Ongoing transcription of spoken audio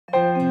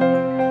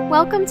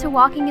Welcome to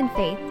Walking in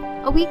Faith,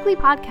 a weekly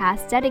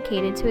podcast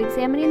dedicated to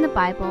examining the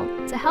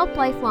Bible to help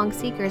lifelong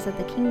seekers of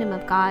the kingdom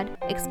of God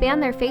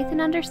expand their faith and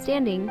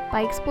understanding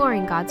by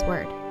exploring God's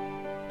Word.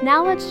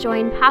 Now let's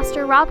join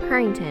Pastor Rob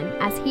Currington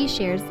as he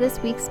shares this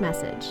week's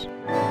message.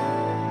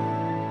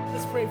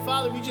 Let's pray.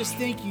 Father, we just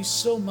thank you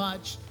so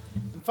much.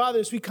 And Father,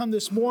 as we come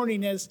this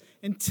morning as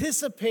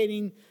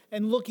anticipating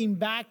and looking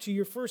back to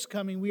your first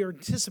coming, we are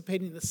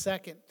anticipating the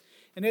second.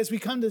 And as we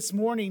come this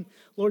morning,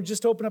 Lord,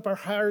 just open up our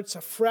hearts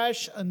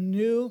afresh,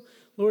 anew.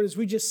 Lord, as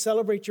we just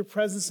celebrate your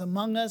presence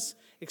among us,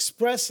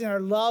 expressing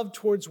our love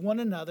towards one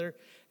another.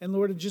 And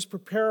Lord, just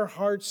prepare our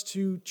hearts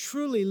to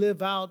truly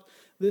live out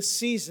this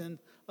season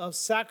of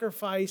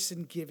sacrifice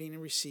and giving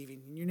and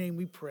receiving. In your name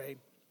we pray.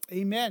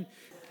 Amen.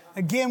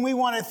 Again, we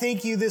want to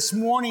thank you this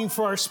morning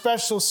for our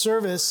special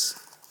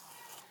service.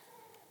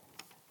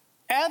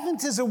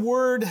 Advent is a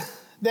word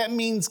that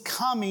means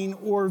coming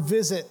or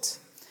visit.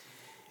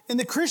 In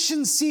the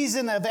Christian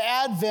season of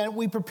Advent,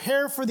 we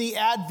prepare for the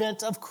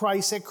advent of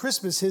Christ at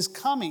Christmas, his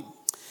coming.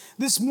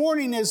 This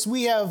morning, as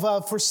we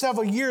have for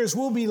several years,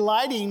 we'll be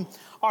lighting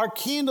our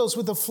candles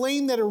with a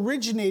flame that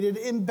originated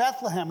in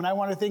Bethlehem. And I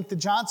want to thank the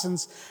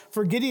Johnsons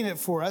for getting it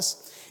for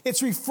us.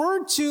 It's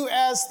referred to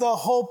as the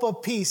hope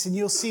of peace, and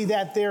you'll see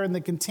that there in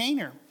the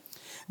container.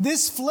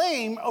 This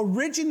flame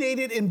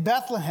originated in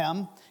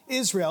Bethlehem,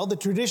 Israel, the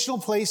traditional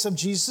place of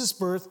Jesus'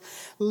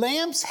 birth.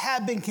 Lamps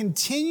have been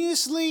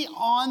continuously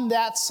on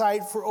that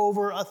site for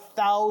over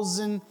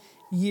 1,000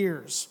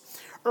 years.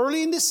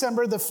 Early in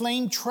December, the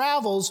flame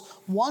travels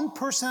one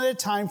person at a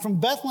time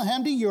from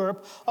Bethlehem to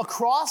Europe,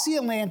 across the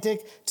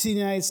Atlantic to the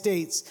United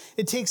States.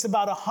 It takes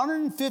about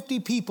 150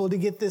 people to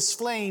get this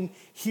flame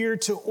here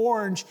to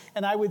Orange,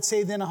 and I would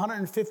say then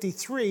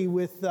 153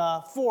 with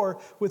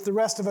the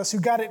rest of us who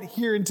got it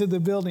here into the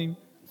building.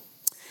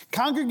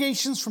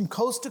 Congregations from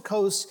coast to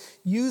coast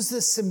use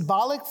this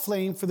symbolic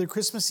flame for their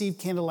Christmas Eve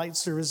candlelight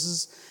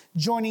services,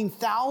 joining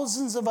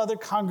thousands of other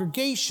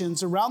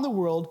congregations around the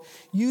world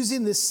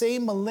using the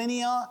same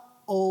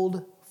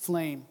millennia-old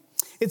flame.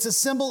 It's a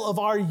symbol of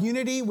our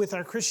unity with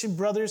our Christian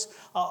brothers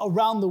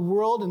around the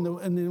world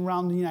and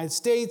around the United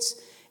States,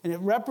 and it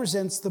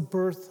represents the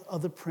birth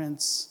of the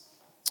Prince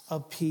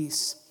of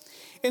Peace.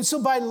 And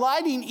so by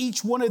lighting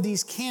each one of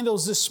these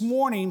candles this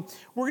morning,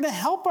 we're going to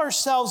help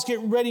ourselves get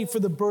ready for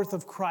the birth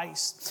of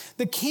Christ.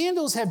 The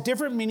candles have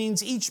different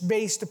meanings, each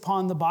based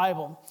upon the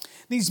Bible.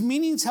 These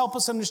meanings help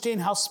us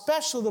understand how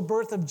special the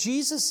birth of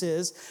Jesus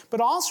is,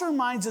 but also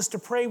reminds us to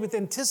pray with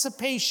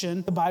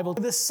anticipation, the Bible, for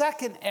the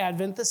second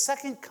advent, the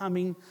second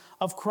coming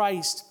of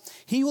Christ.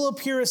 He will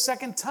appear a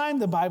second time,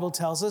 the Bible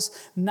tells us,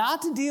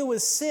 not to deal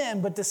with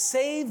sin, but to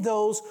save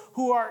those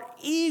who are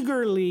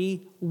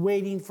eagerly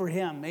waiting for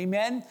him.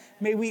 Amen?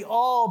 May we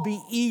all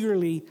be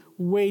eagerly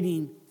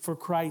waiting for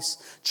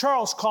Christ.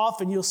 Charles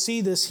Coffin, you'll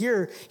see this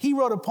here, he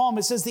wrote a poem.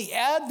 It says, "The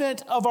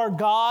advent of our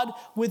God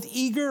with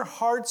eager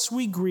hearts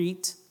we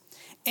greet,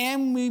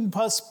 and we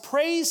must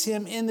praise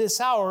him in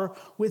this hour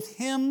with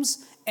hymns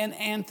and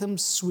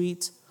anthems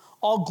sweet.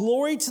 All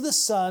glory to the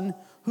Son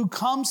who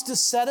comes to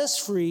set us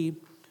free,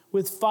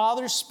 with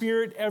Father,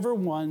 Spirit, ever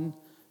one,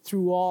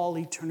 through all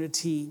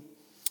eternity."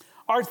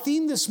 Our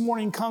theme this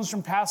morning comes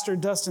from Pastor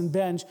Dustin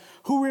Bench,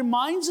 who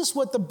reminds us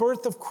what the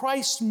birth of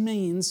Christ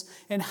means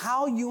and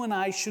how you and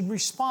I should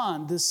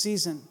respond this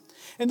season.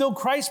 And though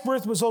Christ's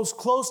birth was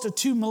close to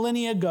 2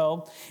 millennia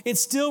ago, it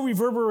still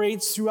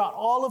reverberates throughout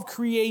all of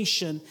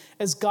creation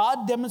as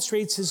God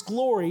demonstrates his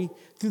glory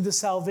through the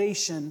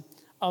salvation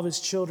of his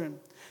children.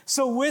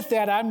 So with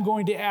that, I'm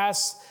going to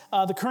ask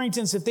the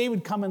Curringtons if they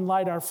would come and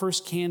light our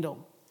first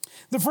candle.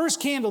 The first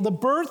candle, the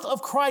birth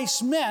of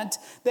Christ meant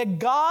that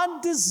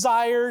God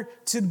desired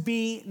to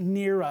be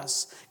near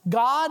us.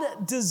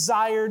 God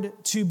desired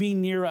to be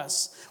near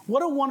us.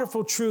 What a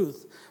wonderful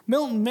truth.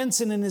 Milton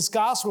Minson in his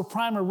Gospel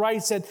Primer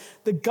writes that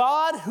the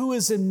God who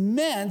is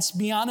immense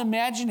beyond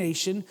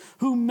imagination,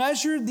 who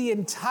measured the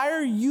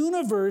entire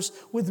universe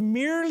with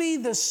merely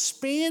the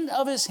span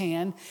of his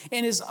hand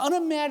and is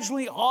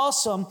unimaginably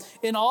awesome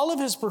in all of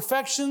his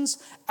perfections,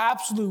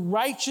 absolute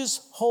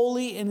righteous,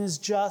 holy, and is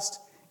just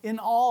in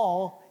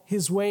all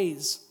his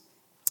ways,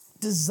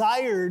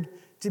 desired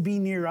to be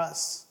near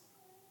us.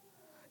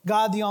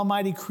 God, the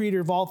Almighty Creator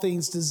of all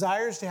things,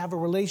 desires to have a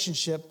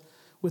relationship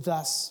with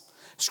us.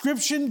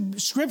 Scripture,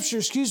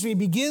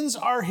 begins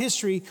our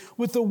history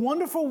with the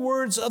wonderful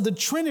words of the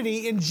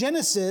Trinity in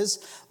Genesis,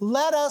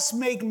 "Let us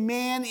make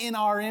man in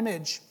our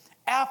image,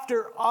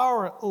 after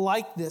our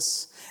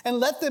likeness, and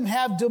let them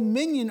have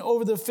dominion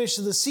over the fish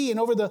of the sea and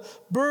over the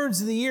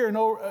birds of the air and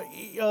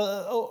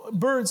over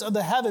birds of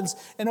the heavens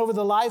and over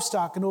the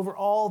livestock and over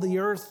all the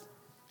earth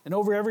and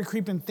over every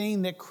creeping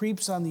thing that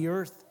creeps on the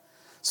earth."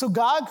 So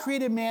God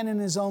created man in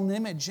his own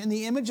image. In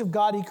the image of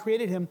God, he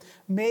created him.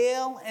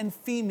 Male and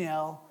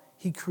female,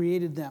 he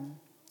created them.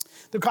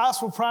 The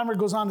Gospel Primer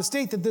goes on to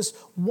state that this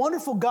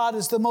wonderful God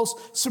is the most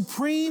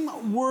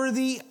supreme,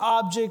 worthy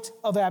object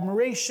of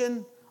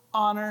admiration,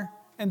 honor,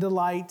 and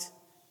delight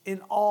in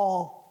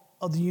all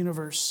of the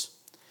universe.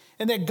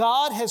 And that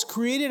God has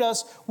created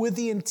us with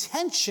the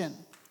intention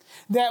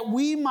that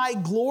we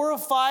might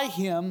glorify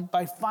him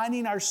by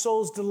finding our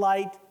soul's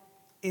delight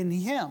in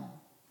him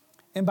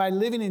and by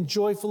living in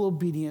joyful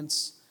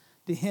obedience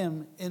to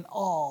him in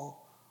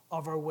all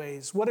of our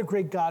ways. What a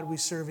great God we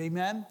serve,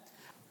 amen?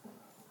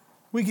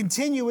 We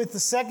continue with the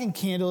second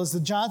candle as the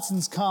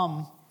Johnsons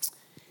come.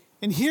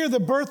 And here the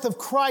birth of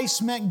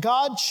Christ meant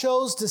God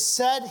chose to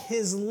set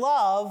his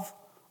love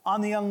on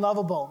the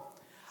unlovable.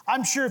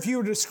 I'm sure if you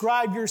were to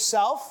describe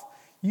yourself,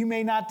 you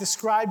may not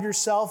describe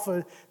yourself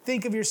or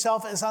think of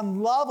yourself as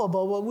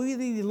unlovable, but we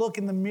need to look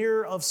in the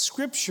mirror of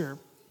Scripture.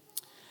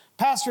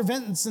 Pastor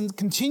Vincent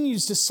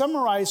continues to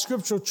summarize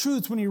scriptural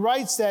truth when he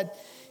writes that,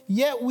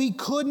 yet we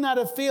could not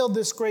have failed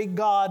this great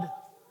God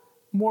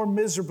more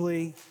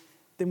miserably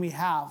than we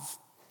have.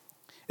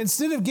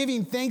 Instead of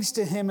giving thanks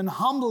to him and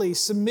humbly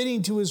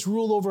submitting to his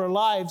rule over our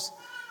lives,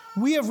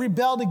 we have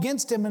rebelled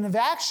against him and have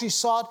actually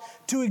sought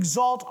to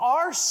exalt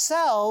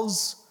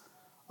ourselves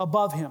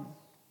above him.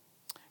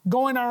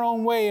 Going our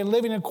own way and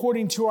living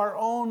according to our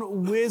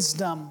own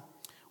wisdom,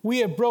 we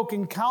have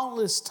broken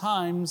countless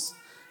times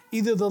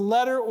either the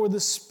letter or the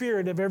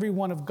spirit of every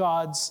one of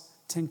God's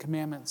 10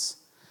 commandments.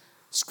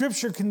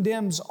 Scripture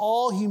condemns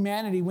all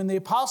humanity. When the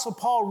Apostle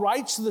Paul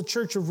writes to the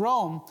church of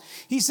Rome,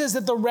 he says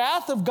that the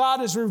wrath of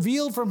God is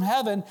revealed from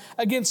heaven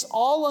against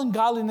all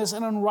ungodliness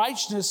and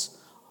unrighteousness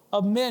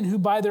of men who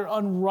by their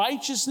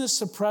unrighteousness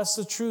suppress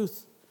the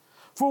truth.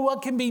 For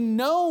what can be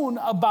known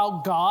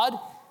about God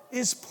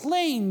is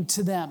plain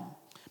to them,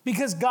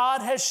 because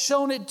God has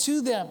shown it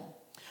to them.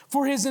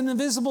 For his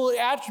invisible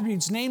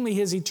attributes, namely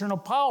his eternal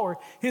power,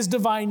 his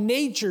divine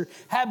nature,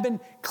 have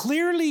been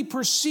clearly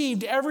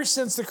perceived ever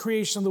since the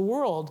creation of the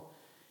world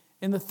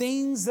in the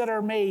things that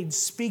are made,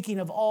 speaking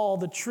of all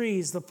the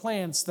trees, the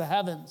plants, the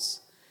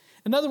heavens.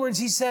 In other words,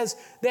 he says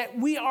that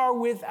we are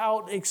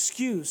without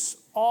excuse.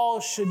 All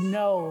should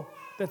know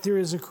that there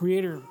is a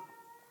creator.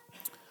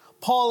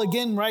 Paul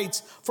again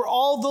writes, for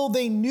although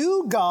they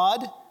knew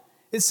God,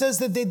 it says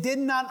that they did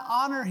not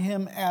honor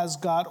him as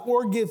God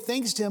or give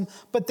thanks to him,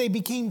 but they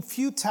became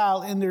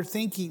futile in their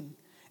thinking,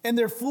 and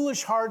their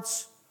foolish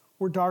hearts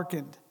were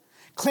darkened.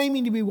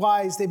 Claiming to be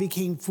wise, they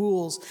became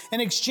fools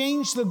and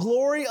exchanged the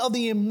glory of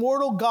the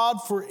immortal God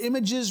for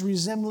images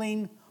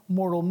resembling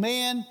mortal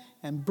man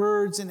and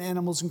birds and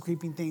animals and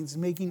creeping things,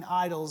 making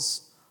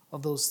idols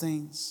of those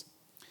things.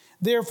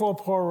 Therefore,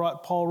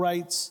 Paul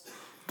writes,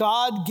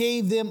 God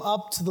gave them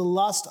up to the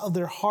lust of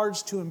their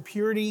hearts, to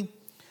impurity,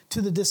 to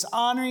the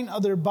dishonoring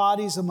of their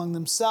bodies among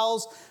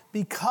themselves,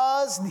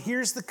 because, and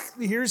here's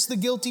the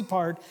guilty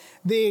part,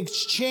 they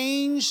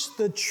exchanged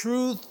the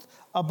truth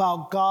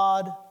about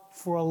God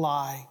for a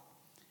lie,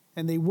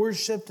 and they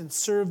worshiped and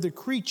served the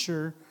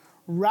creature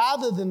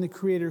rather than the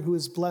Creator, who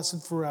is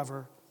blessed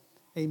forever.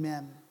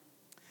 Amen.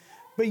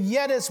 But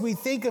yet, as we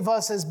think of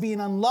us as being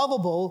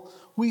unlovable,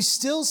 we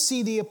still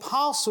see the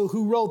apostle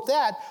who wrote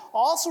that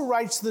also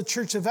writes to the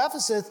church of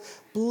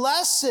Ephesus,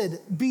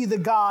 blessed be the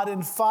God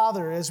and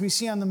Father, as we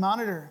see on the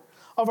monitor,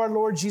 of our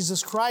Lord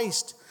Jesus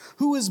Christ,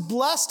 who has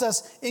blessed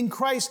us in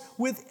Christ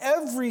with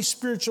every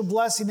spiritual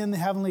blessing in the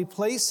heavenly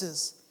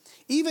places,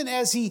 even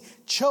as he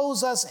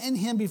chose us in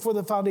him before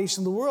the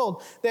foundation of the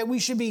world, that we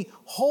should be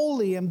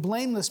holy and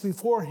blameless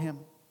before him.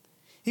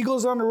 He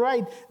goes on to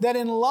write that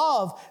in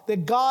love,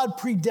 that God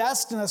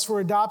predestined us for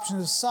adoption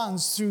as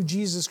sons through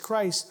Jesus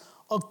Christ,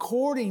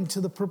 according to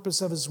the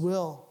purpose of his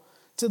will,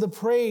 to the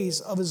praise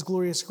of his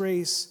glorious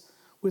grace,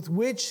 with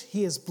which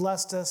he has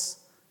blessed us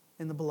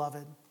in the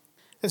beloved.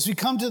 As we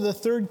come to the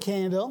third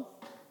candle,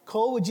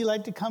 Cole, would you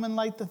like to come and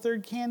light the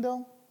third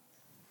candle?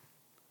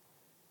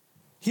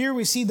 Here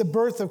we see the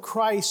birth of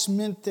Christ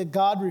meant that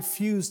God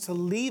refused to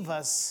leave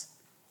us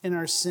in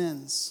our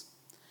sins.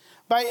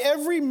 By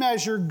every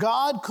measure,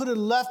 God could have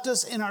left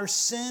us in our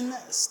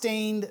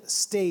sin-stained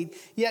state.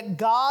 Yet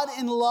God,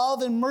 in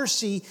love and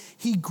mercy,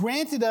 he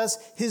granted us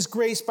his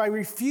grace by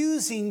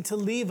refusing to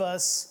leave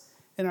us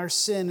in our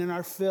sin and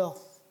our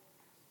filth.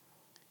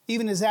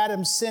 Even as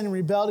Adam sinned and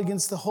rebelled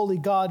against the holy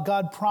God,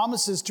 God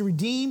promises to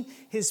redeem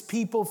his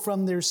people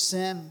from their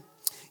sin.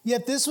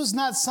 Yet this was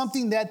not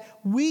something that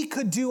we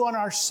could do on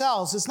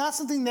ourselves. It's not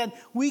something that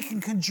we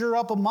can conjure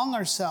up among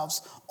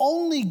ourselves.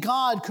 Only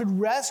God could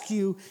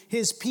rescue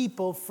his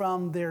people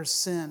from their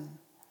sin.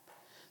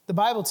 The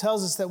Bible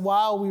tells us that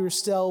while we were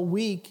still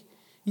weak,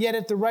 yet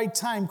at the right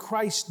time,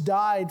 Christ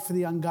died for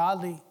the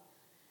ungodly.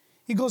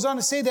 He goes on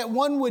to say that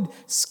one would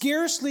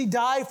scarcely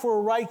die for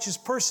a righteous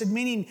person,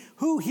 meaning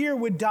who here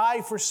would die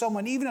for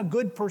someone? Even a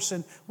good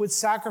person would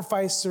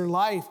sacrifice their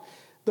life.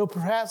 Though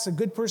perhaps a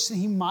good person,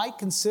 he might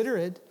consider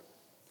it.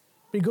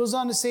 But he goes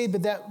on to say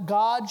that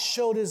God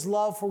showed his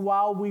love for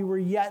while we were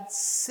yet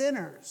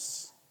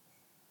sinners,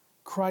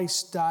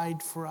 Christ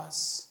died for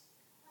us.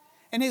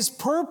 And his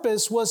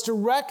purpose was to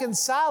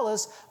reconcile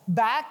us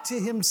back to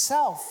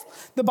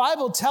himself. The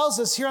Bible tells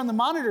us here on the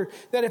monitor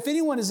that if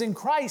anyone is in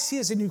Christ, he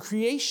is a new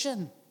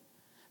creation.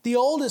 The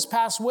old has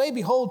passed away.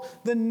 Behold,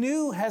 the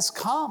new has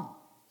come.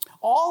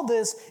 All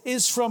this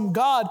is from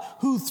God,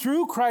 who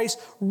through Christ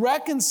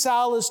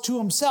reconciled us to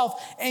himself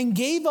and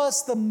gave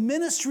us the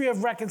ministry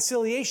of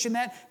reconciliation.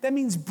 That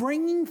means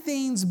bringing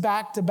things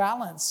back to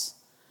balance.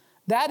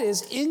 That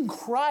is, in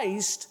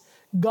Christ,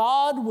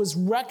 God was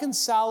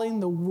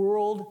reconciling the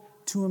world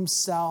to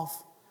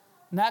himself,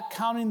 not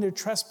counting their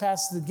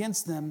trespasses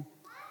against them,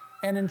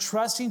 and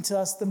entrusting to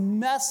us the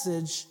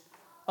message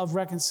of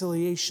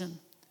reconciliation.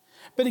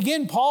 But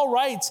again, Paul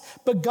writes,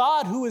 but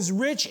God, who is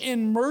rich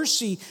in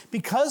mercy,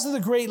 because of the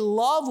great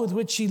love with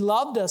which he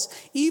loved us,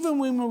 even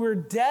when we were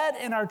dead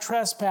in our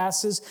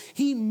trespasses,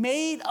 he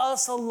made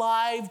us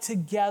alive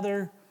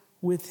together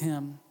with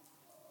him.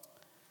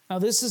 Now,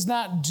 this is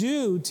not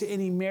due to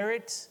any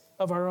merit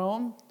of our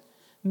own,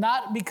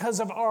 not because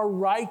of our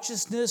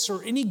righteousness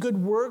or any good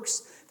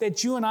works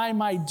that you and I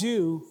might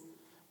do,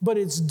 but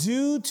it's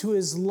due to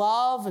his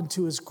love and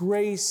to his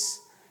grace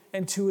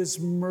and to his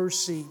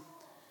mercy.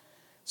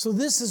 So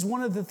this is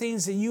one of the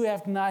things that you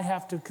and I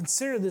have to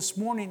consider this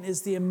morning,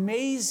 is the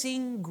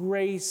amazing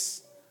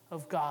grace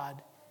of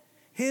God.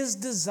 His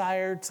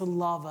desire to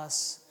love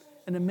us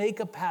and to make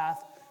a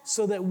path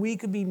so that we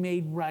could be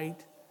made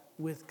right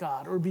with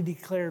God, or be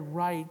declared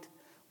right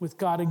with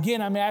God.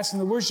 Again, I'm asking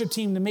the worship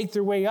team to make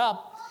their way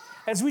up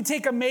as we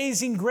take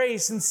Amazing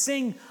Grace and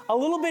sing a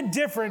little bit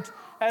different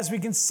as we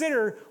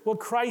consider what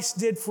Christ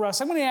did for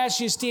us. I'm going to ask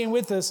you to stand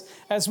with us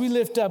as we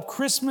lift up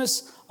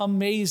Christmas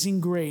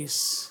Amazing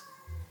Grace.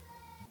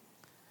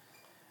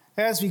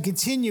 As we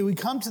continue, we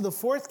come to the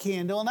fourth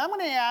candle, and I'm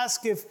going to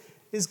ask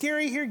is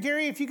Gary here?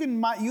 Gary, if you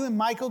and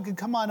Michael could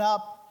come on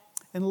up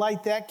and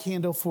light that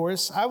candle for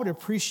us, I would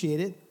appreciate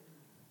it.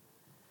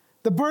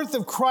 The birth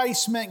of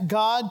Christ meant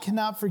God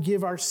cannot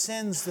forgive our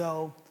sins,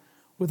 though,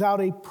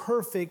 without a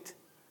perfect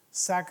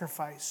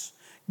sacrifice.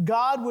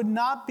 God would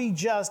not be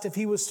just if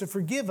he was to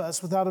forgive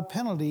us without a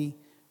penalty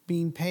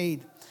being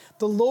paid.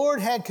 The Lord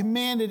had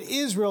commanded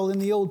Israel in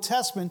the Old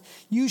Testament,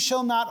 you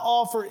shall not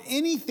offer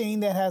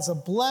anything that has a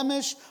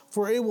blemish,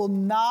 for it will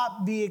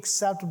not be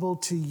acceptable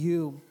to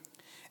you.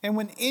 And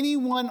when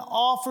anyone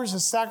offers a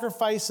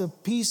sacrifice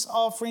of peace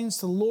offerings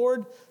to the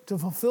Lord to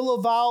fulfill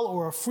a vow,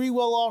 or a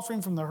freewill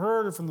offering from the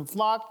herd or from the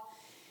flock,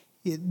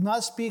 it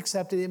must be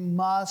accepted. It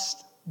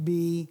must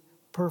be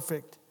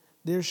perfect.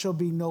 There shall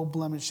be no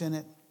blemish in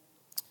it.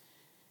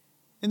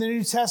 In the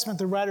New Testament,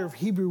 the writer of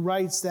Hebrew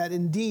writes that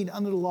indeed,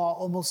 under the law,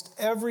 almost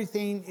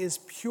everything is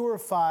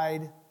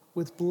purified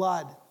with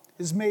blood,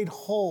 is made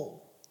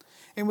whole.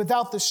 And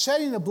without the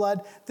shedding of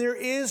blood, there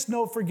is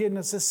no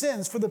forgiveness of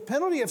sins. For the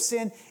penalty of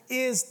sin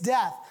is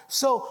death.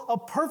 So a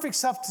perfect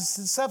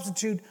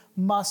substitute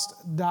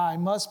must die,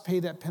 must pay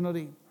that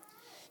penalty.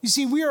 You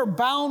see, we are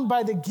bound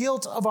by the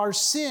guilt of our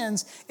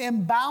sins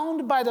and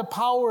bound by the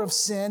power of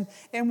sin,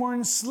 and we're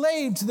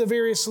enslaved to the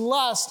various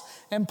lust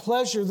and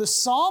pleasure. The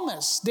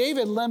psalmist,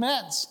 David,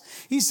 laments.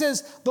 He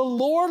says, the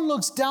Lord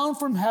looks down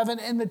from heaven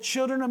and the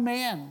children of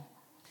man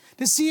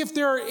to see if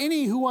there are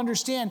any who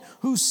understand,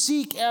 who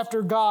seek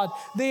after God.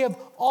 They have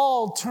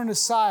all turned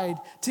aside.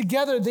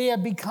 Together they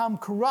have become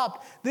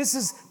corrupt. This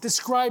is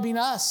describing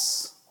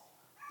us.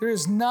 There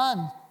is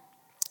none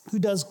who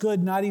does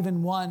good, not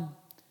even one.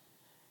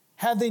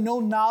 Have they no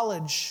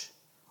knowledge,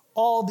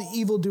 all the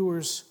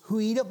evildoers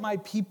who eat up my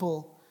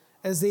people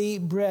as they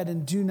eat bread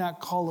and do not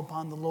call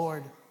upon the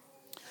Lord?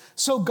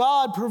 So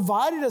God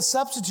provided a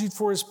substitute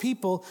for his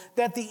people,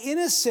 that the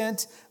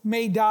innocent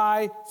may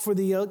die for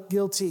the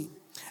guilty.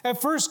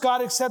 At first,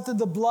 God accepted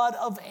the blood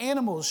of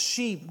animals,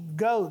 sheep,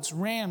 goats,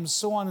 rams,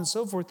 so on and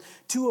so forth,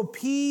 to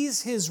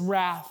appease his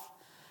wrath.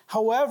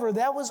 However,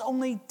 that was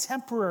only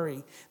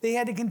temporary. They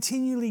had to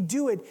continually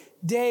do it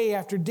day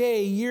after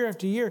day, year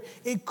after year.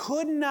 It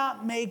could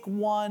not make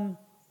one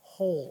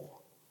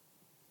whole.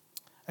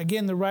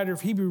 Again, the writer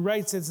of Hebrew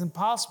writes that it's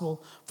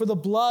impossible for the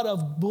blood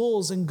of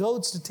bulls and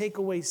goats to take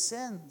away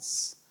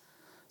sins.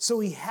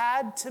 So he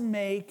had to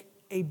make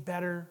a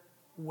better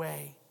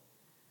way.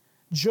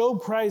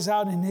 Job cries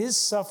out in his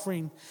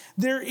suffering,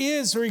 there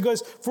is, or he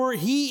goes, for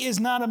he is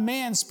not a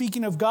man,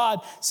 speaking of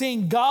God,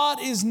 saying,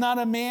 God is not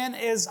a man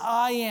as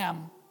I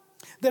am,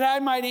 that I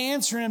might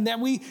answer him, that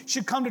we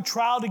should come to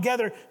trial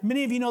together.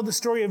 Many of you know the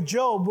story of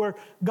Job, where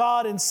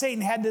God and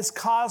Satan had this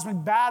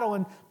cosmic battle,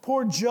 and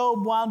poor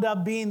Job wound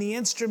up being the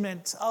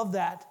instrument of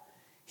that.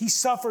 He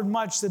suffered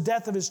much, the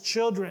death of his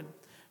children,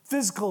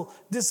 physical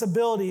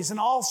disabilities, and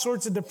all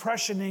sorts of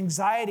depression and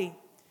anxiety.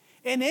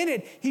 And in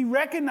it, he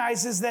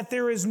recognizes that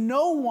there is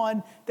no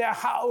one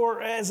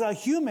or as a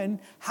human,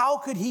 how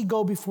could he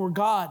go before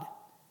God?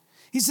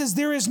 He says,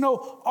 there is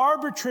no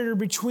arbitrator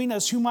between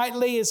us who might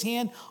lay his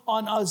hand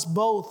on us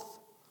both.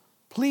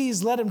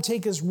 Please let him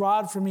take his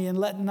rod from me, and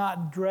let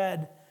not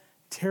dread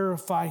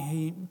terrify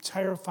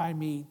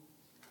me.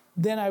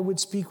 Then I would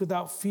speak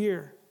without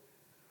fear,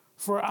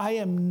 for I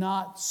am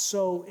not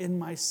so in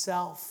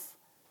myself.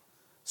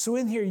 So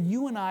in here,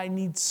 you and I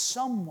need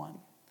someone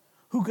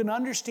who can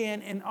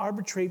understand and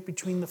arbitrate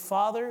between the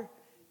Father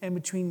and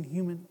between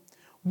human.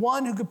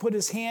 One who could put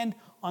his hand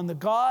on the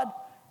God,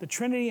 the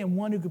Trinity, and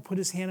one who could put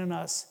his hand on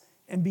us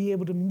and be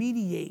able to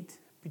mediate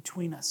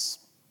between us.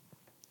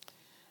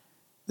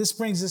 This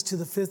brings us to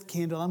the fifth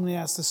candle. I'm going to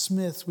ask the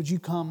Smiths, would you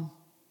come?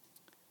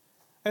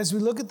 As we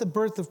look at the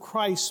birth of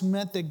Christ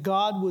meant that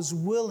God was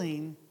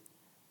willing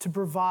to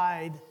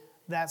provide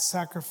that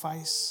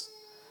sacrifice.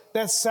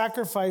 That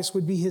sacrifice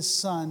would be his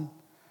son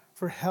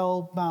for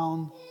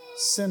hell-bound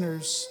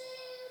sinners.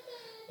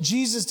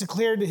 Jesus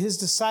declared to his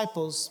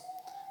disciples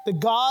that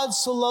God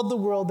so loved the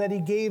world that he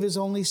gave his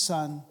only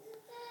son,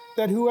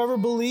 that whoever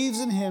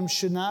believes in him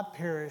should not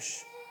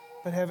perish,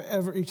 but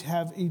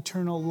have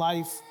eternal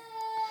life.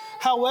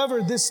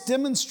 However, this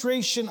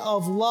demonstration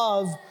of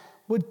love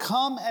would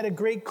come at a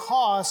great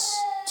cost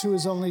to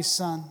his only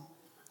son.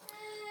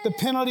 The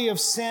penalty of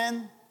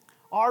sin,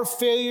 our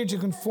failure to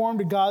conform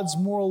to God's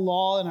moral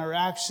law in our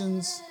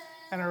actions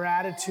and our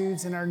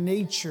attitudes and our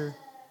nature,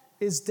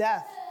 is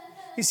death.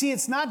 You see,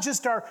 it's not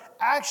just our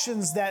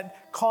actions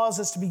that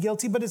cause us to be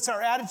guilty, but it's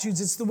our attitudes.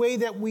 It's the way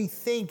that we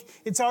think.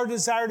 It's our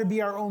desire to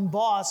be our own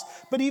boss.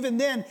 But even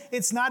then,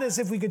 it's not as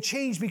if we could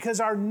change because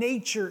our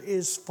nature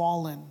is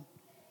fallen.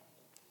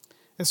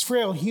 As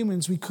frail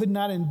humans, we could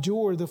not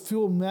endure the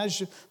full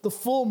measure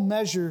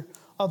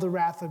of the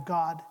wrath of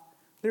God.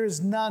 There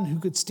is none who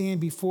could stand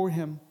before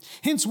him.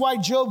 Hence why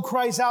Job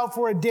cries out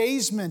for a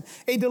daysman,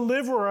 a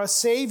deliverer, a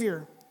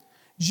savior.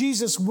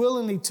 Jesus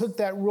willingly took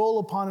that role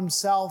upon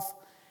himself,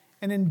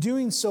 and in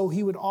doing so,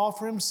 he would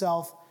offer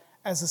himself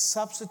as a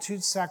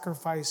substitute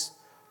sacrifice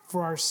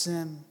for our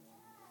sin.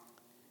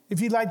 If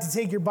you'd like to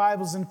take your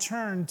Bibles and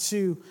turn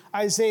to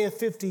Isaiah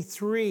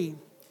 53,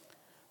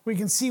 we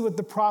can see what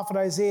the prophet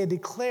Isaiah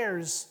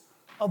declares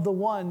of the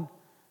one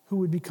who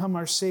would become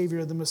our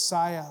Savior, the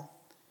Messiah,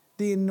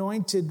 the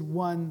anointed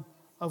one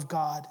of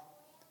God.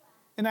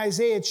 In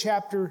Isaiah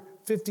chapter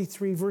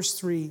 53, verse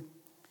 3,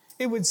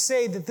 it would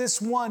say that this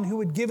one who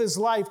would give his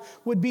life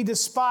would be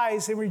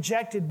despised and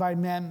rejected by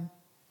men.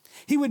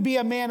 He would be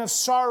a man of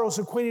sorrows,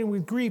 acquainted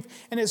with grief,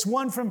 and as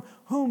one from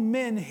whom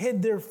men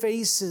hid their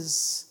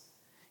faces.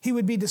 He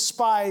would be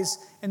despised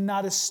and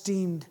not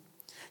esteemed.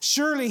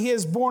 Surely he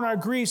has borne our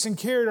griefs and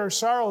carried our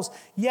sorrows,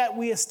 yet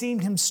we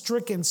esteemed him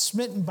stricken,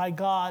 smitten by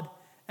God,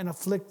 and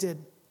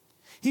afflicted.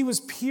 He was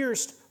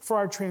pierced for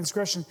our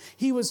transgression.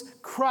 He was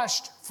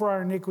crushed for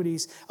our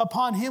iniquities.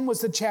 Upon him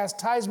was the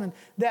chastisement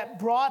that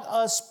brought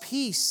us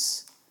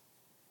peace.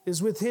 It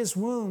is with his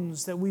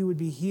wounds that we would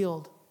be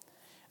healed.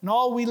 And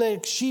all we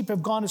like sheep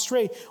have gone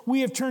astray. We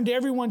have turned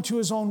everyone to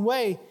his own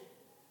way.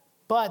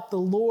 But the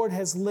Lord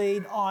has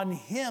laid on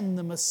him,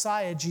 the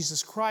Messiah,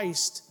 Jesus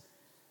Christ,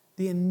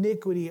 the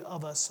iniquity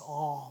of us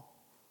all.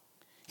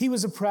 He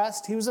was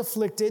oppressed, he was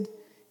afflicted,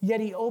 yet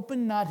he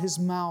opened not his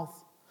mouth.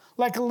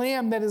 Like a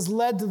lamb that is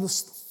led to the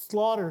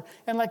slaughter,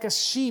 and like a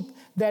sheep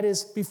that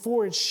is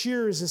before its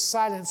shearers is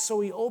silent,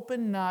 so he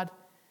opened not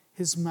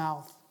his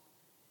mouth.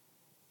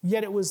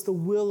 Yet it was the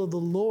will of the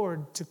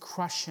Lord to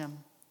crush him.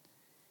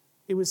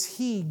 It was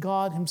he,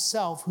 God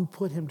himself, who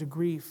put him to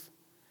grief.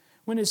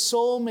 When his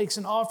soul makes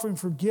an offering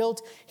for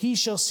guilt, he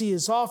shall see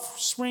his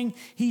offspring.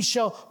 He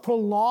shall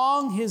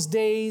prolong his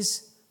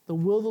days. The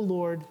will of the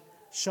Lord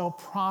shall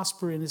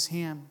prosper in his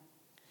hand.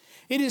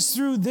 It is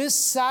through this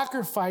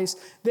sacrifice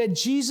that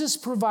Jesus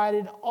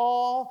provided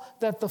all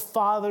that the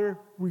Father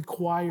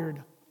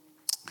required.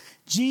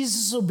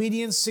 Jesus'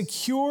 obedience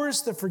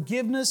secures the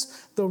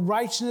forgiveness, the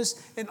righteousness,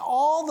 and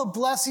all the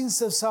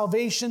blessings of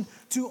salvation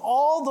to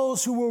all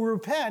those who will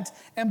repent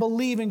and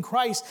believe in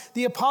Christ.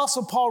 The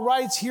Apostle Paul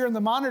writes here in the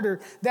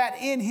monitor that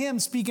in him,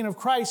 speaking of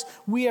Christ,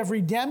 we have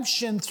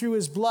redemption through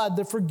his blood,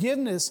 the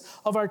forgiveness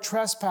of our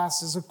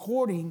trespasses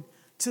according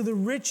to the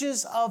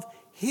riches of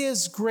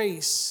his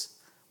grace,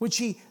 which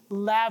he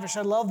lavished.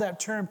 I love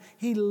that term.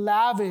 He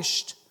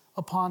lavished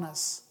upon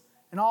us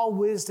in all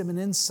wisdom and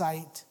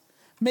insight,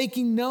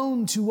 making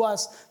known to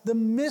us the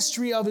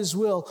mystery of his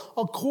will,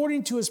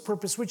 according to his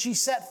purpose, which he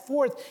set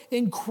forth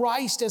in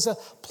Christ as a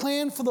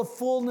plan for the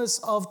fullness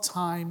of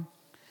time,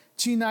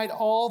 to unite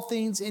all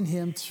things in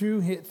him,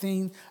 through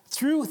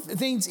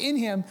things in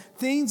him,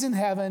 things in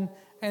heaven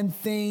and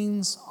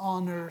things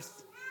on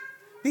earth.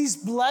 These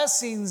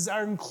blessings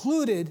are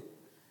included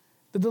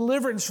the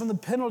deliverance from the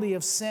penalty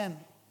of sin.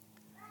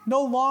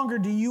 No longer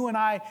do you and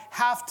I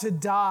have to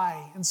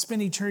die and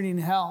spend eternity in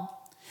hell.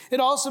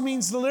 It also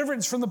means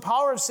deliverance from the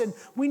power of sin.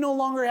 We no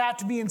longer have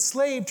to be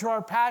enslaved to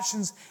our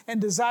passions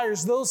and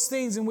desires, those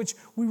things in which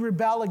we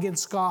rebel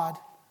against God.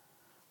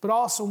 But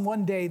also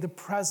one day, the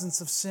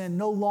presence of sin.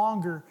 No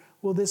longer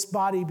will this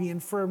body be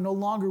infirm. No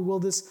longer will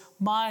this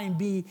mind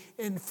be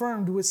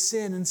infirmed with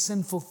sin and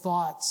sinful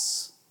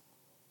thoughts.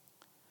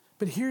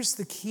 But here's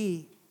the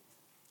key.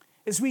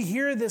 As we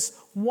hear this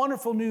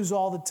wonderful news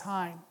all the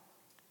time,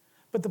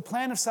 but the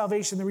plan of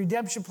salvation, the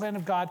redemption plan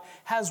of God,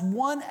 has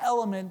one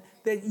element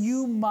that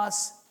you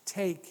must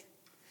take.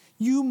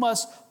 You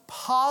must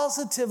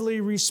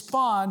positively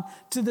respond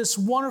to this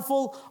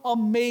wonderful,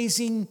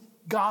 amazing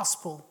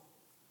gospel.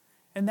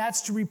 And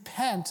that's to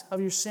repent of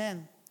your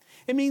sin.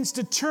 It means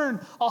to turn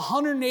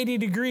 180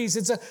 degrees.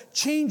 It's a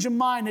change of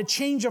mind, a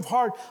change of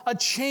heart, a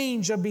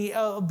change of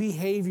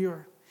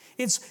behavior.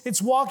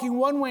 It's walking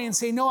one way and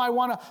saying, no, I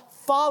want to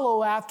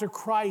follow after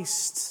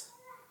Christ.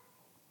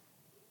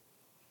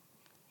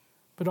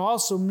 but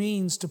also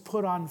means to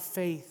put on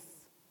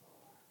faith.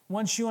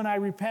 Once you and I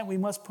repent, we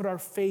must put our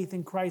faith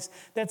in Christ.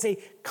 That's a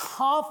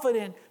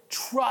confident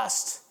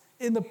trust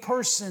in the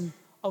person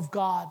of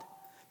God.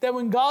 That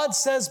when God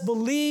says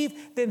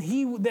believe,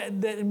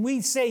 then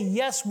we say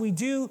yes, we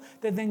do,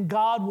 that then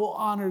God will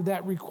honor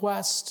that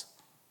request.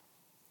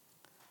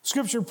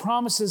 Scripture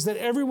promises that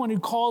everyone who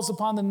calls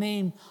upon the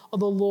name of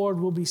the Lord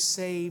will be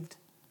saved.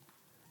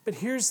 But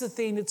here's the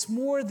thing, it's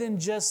more than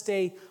just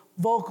a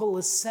vocal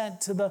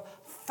assent to the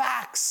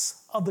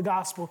facts of the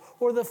gospel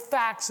or the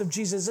facts of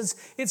Jesus.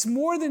 It's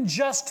more than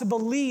just to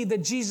believe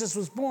that Jesus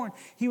was born.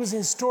 He was a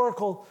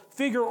historical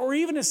figure, or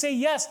even to say,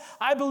 yes,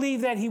 I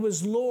believe that he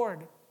was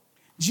Lord.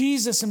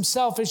 Jesus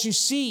himself, as you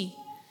see,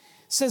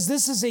 says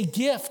this is a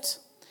gift,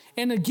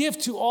 and a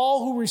gift to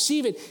all who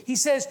receive it. He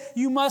says,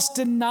 you must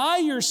deny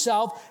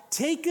yourself,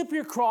 take up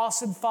your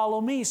cross and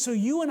follow me. So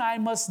you and I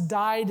must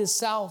die to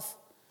self.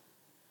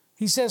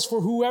 He says,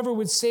 for whoever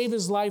would save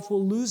his life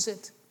will lose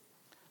it.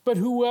 But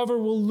whoever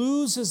will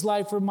lose his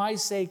life for my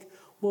sake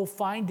will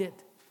find it.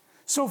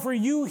 So for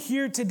you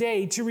here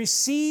today to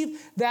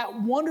receive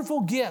that wonderful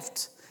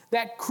gift,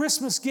 that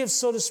Christmas gift,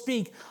 so to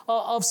speak,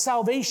 of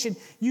salvation,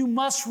 you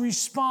must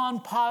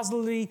respond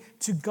positively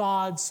to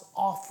God's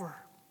offer.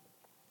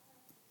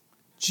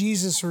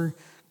 Jesus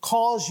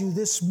calls you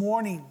this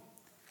morning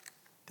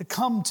to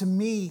come to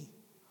me,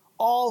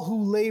 all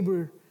who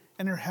labor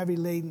and are heavy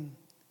laden,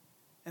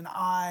 and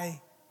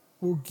I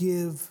will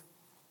give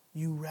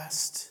you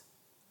rest.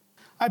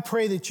 I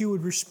pray that you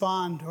would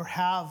respond or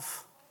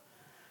have,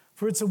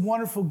 for it's a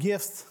wonderful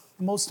gift,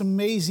 the most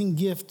amazing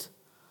gift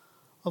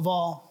of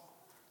all.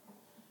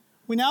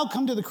 We now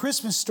come to the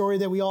Christmas story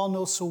that we all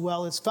know so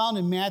well. It's found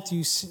in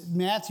Matthew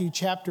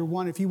chapter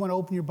 1. If you want to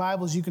open your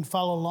Bibles, you can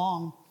follow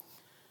along.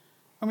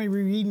 I'm going to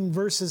be reading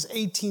verses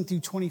 18 through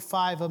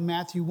 25 of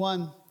Matthew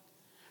 1,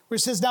 where it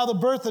says, now the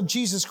birth of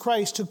Jesus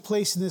Christ took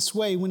place in this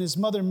way. When his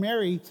mother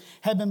Mary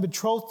had been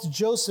betrothed to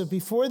Joseph,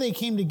 before they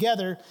came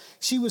together,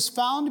 she was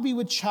found to be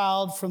with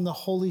child from the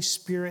Holy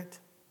Spirit.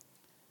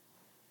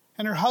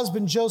 And her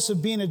husband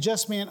Joseph, being a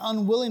just man,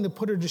 unwilling to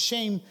put her to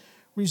shame,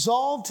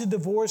 resolved to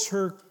divorce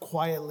her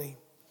quietly.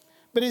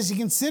 But as he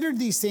considered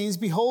these things,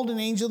 behold, an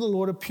angel of the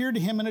Lord appeared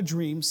to him in a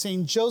dream,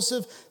 saying,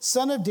 Joseph,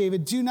 son of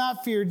David, do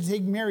not fear to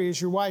take Mary as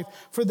your wife,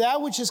 for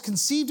that which is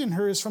conceived in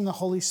her is from the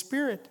Holy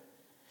Spirit.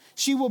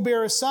 She will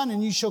bear a son,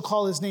 and you shall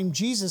call his name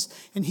Jesus,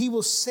 and he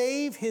will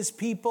save his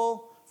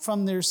people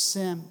from their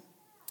sin.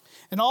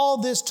 And all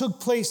this took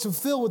place to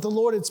fulfill what the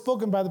Lord had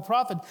spoken by the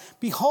prophet.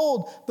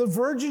 Behold, the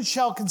virgin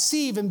shall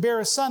conceive and bear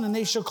a son, and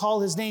they shall call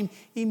his name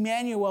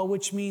Emmanuel,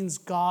 which means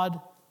God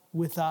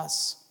with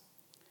us.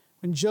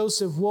 When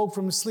Joseph woke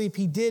from sleep,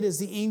 he did as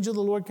the angel of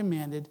the Lord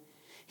commanded.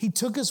 He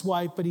took his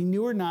wife, but he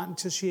knew her not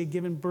until she had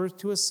given birth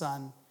to a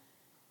son,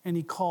 and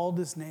he called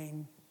his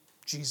name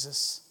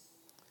Jesus.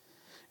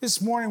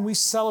 This morning we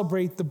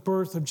celebrate the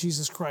birth of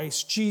Jesus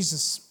Christ.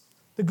 Jesus,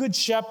 the good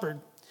shepherd.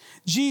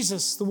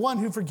 Jesus, the one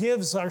who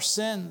forgives our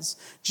sins.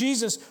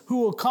 Jesus,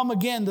 who will come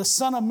again, the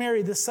Son of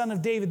Mary, the Son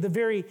of David, the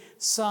very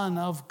Son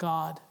of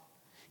God.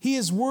 He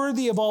is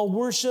worthy of all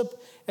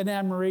worship and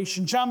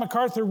admiration. John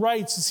MacArthur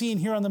writes, seen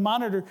here on the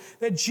monitor,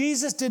 that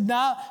Jesus did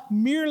not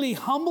merely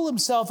humble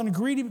himself and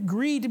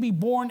agree to be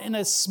born in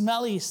a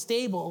smelly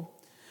stable,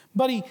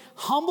 but he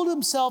humbled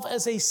himself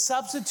as a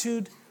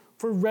substitute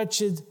for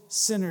wretched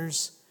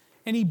sinners.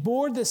 And he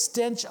bore the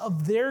stench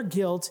of their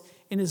guilt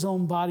in his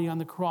own body on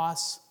the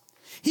cross.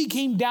 He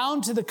came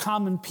down to the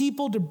common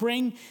people to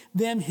bring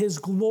them his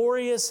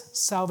glorious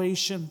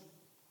salvation.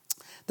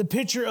 The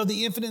picture of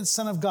the infinite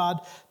Son of God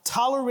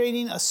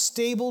tolerating a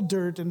stable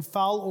dirt and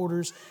foul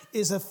odors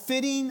is a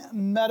fitting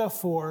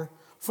metaphor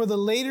for the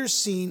later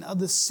scene of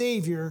the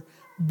Savior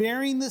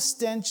bearing the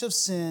stench of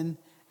sin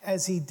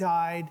as he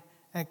died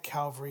at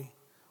Calvary.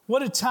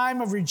 What a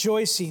time of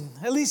rejoicing,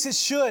 at least it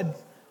should,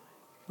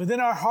 within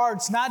our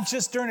hearts, not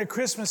just during a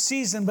Christmas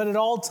season, but at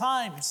all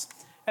times.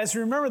 As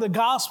we remember, the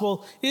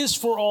gospel is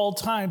for all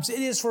times. It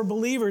is for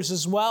believers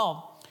as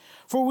well.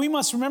 For we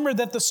must remember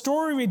that the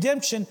story of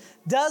redemption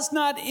does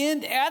not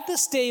end at the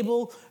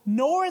stable,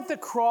 nor at the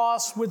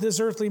cross with his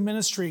earthly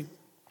ministry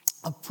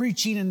of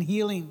preaching and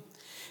healing.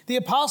 The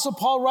Apostle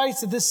Paul writes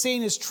that this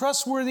saying is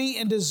trustworthy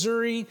and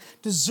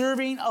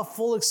deserving of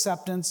full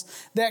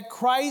acceptance, that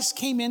Christ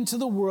came into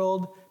the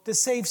world to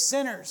save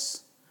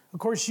sinners. Of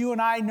course, you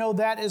and I know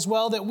that as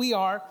well, that we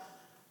are,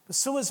 but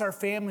so is our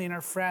family and our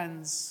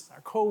friends,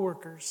 our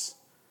co-workers,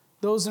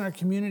 those in our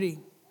community.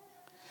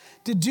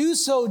 To do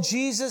so,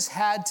 Jesus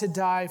had to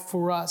die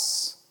for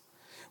us.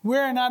 We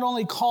are not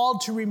only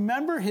called to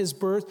remember his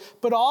birth,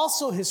 but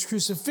also his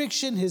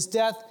crucifixion, his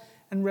death,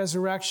 and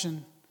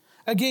resurrection.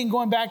 Again,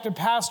 going back to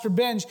Pastor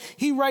Benj,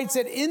 he writes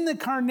that the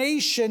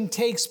incarnation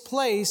takes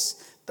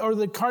place in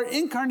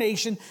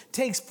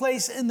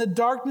the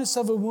darkness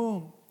of a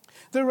womb.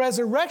 The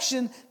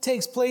resurrection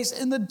takes place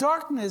in the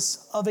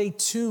darkness of a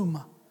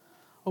tomb.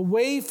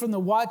 Away from the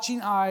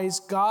watching eyes,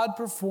 God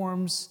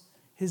performs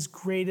his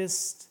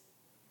greatest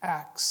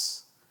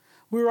acts.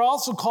 We are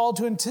also called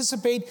to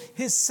anticipate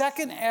his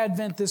second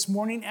advent this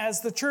morning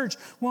as the church,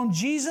 when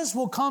Jesus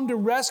will come to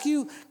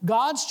rescue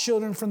God's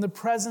children from the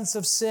presence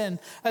of sin.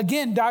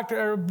 Again,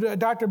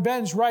 Dr.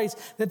 Benz writes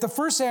that the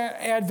first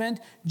advent,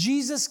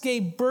 Jesus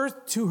gave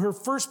birth to her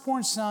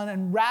firstborn son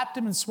and wrapped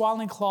him in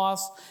swaddling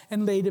cloths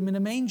and laid him in a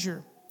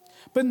manger.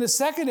 But in the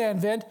second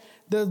advent,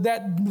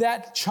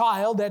 that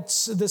child,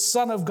 that's the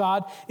Son of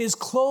God, is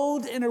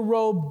clothed in a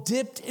robe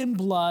dipped in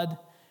blood.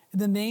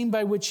 And the name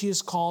by which he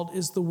is called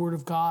is the Word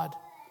of God.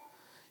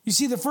 You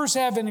see, the first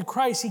advent in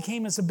Christ, he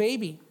came as a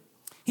baby.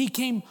 He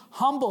came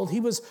humbled.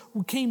 He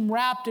came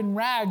wrapped in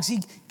rags.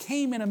 He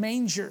came in a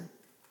manger.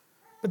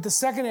 But the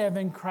second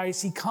advent in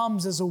Christ, he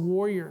comes as a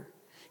warrior.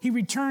 He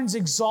returns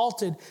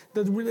exalted.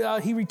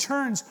 He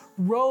returns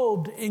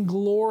robed in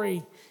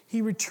glory.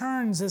 He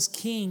returns as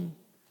king.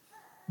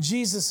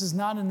 Jesus is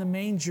not in the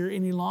manger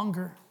any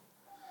longer.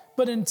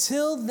 But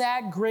until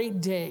that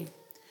great day,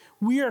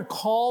 we are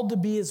called to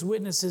be his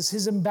witnesses,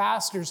 his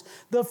ambassadors,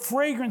 the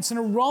fragrance and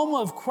aroma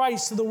of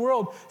Christ to the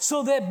world,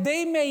 so that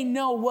they may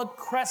know what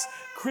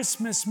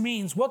Christmas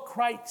means, what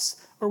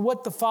Christ or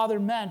what the Father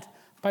meant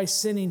by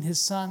sending his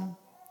Son.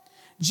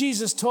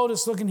 Jesus told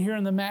us, looking here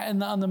on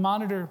the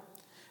monitor,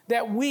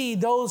 that we,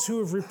 those who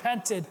have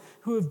repented,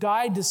 who have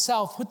died to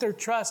self, put their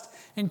trust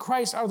in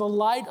Christ, are the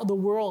light of the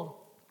world.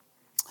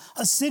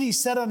 A city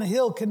set on a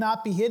hill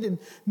cannot be hidden,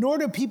 nor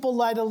do people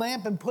light a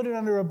lamp and put it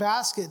under a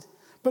basket,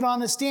 but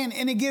on a stand,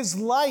 and it gives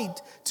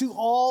light to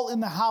all in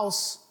the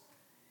house.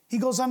 He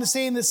goes on to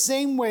say, in the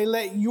same way,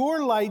 let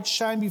your light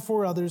shine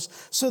before others,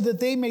 so that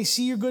they may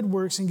see your good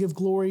works and give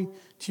glory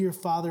to your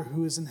Father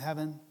who is in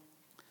heaven.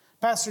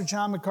 Pastor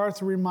John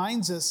MacArthur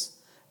reminds us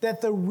that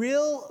the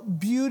real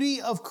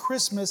beauty of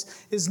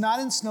Christmas is not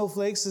in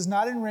snowflakes, is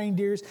not in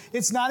reindeers,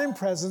 it's not in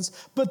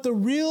presents, but the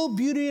real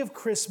beauty of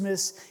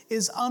Christmas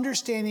is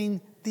understanding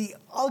the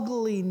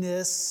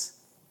ugliness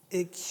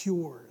it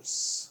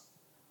cures.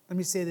 Let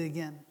me say that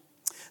again.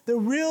 The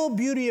real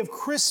beauty of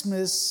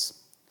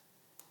Christmas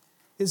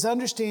is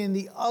understanding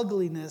the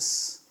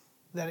ugliness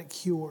that it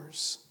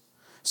cures.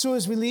 So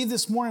as we leave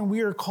this morning,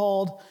 we are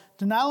called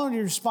to not only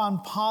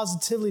respond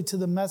positively to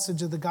the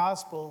message of the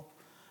gospel,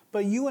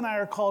 but you and I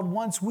are called,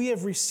 once we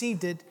have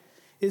received it,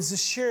 is to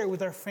share it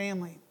with our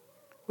family,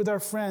 with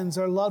our friends,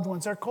 our loved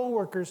ones, our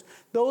coworkers,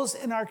 those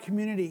in our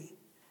community,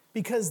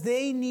 because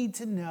they need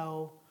to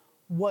know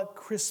what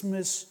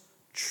Christmas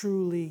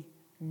truly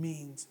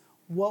means.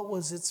 What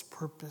was its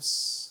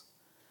purpose?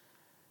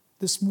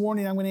 This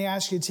morning, I'm going to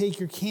ask you to take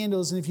your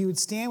candles, and if you would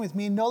stand with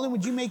me. Nolan,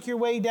 would you make your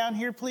way down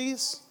here,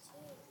 please?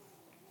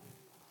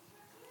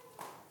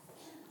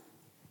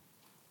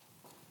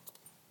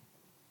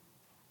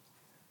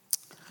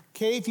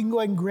 Okay, if you can go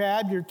ahead and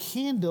grab your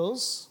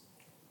candles.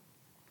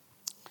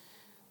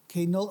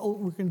 Okay,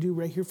 we're going to do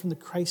right here from the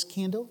Christ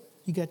candle.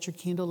 You got your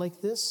candle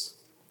like this?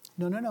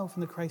 No,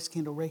 from the Christ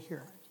candle right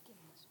here.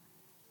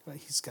 Right,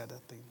 he's got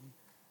that thing.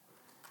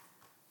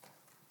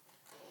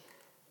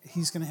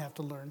 He's going to have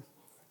to learn.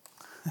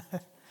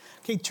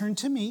 Okay, turn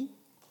to me.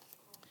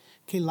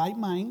 Okay, light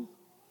mine.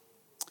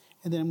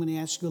 And then I'm going to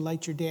ask you to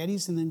light your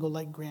daddy's and then go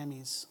light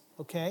Grammy's.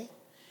 Okay?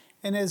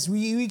 And as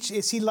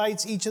he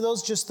lights each of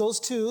those, just those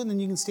two, and then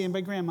you can stand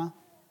by Grandma,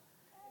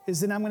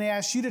 then I'm going to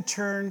ask you to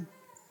turn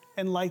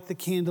and light the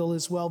candle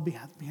as well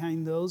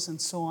behind those,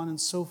 and so on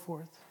and so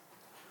forth.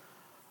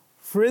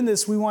 For in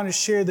this, we want to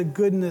share the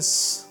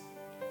goodness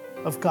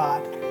of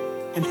God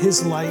and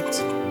his light.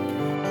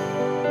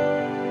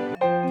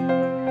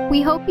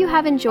 We hope you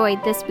have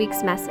enjoyed this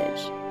week's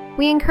message.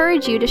 We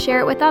encourage you to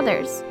share it with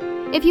others.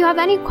 If you have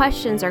any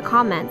questions or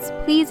comments,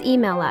 please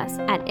email us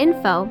at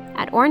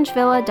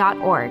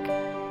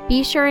info@orangevilla.org.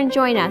 Be sure and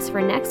join us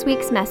for next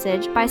week's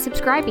message by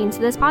subscribing to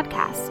this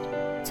podcast.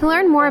 To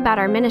learn more about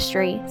our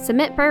ministry,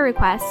 submit prayer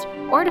requests,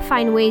 or to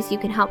find ways you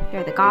can help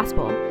share the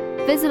gospel,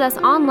 visit us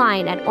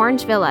online at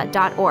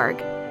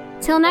orangevilla.org.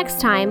 Till next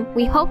time,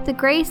 we hope the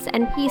grace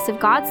and peace of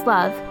God's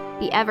love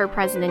be ever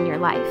present in your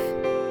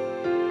life.